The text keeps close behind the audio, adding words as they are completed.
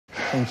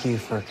Thank you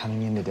for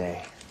coming in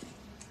today.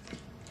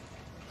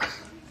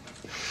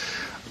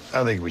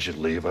 I think we should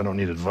leave. I don't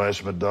need advice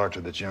from a doctor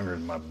that's younger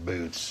than my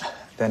boots.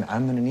 Then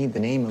I'm gonna need the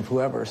name of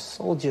whoever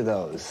sold you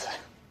those.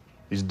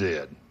 He's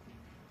dead.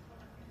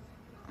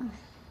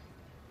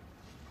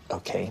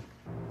 Okay.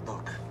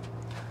 Look,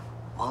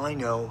 all I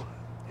know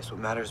is what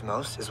matters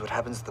most is what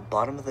happens at the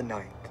bottom of the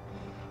ninth.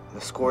 When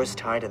the score is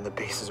tied and the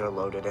bases are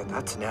loaded, and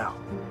that's now.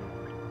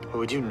 What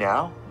we do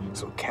now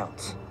is what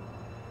counts.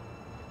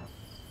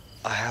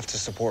 I have to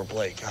support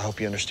Blake. I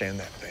hope you understand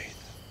that, Faith.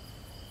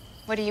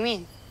 What do you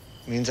mean?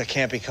 It means I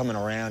can't be coming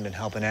around and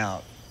helping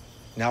out.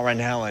 Not right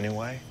now,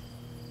 anyway.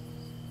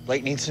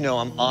 Blake needs to know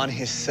I'm on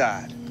his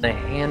side. The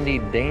Handy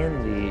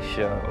Dandy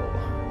Show.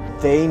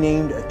 They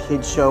named a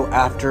kid's show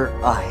after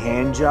a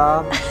hand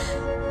job?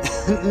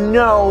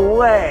 No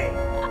way!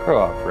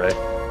 Grow up, Rick.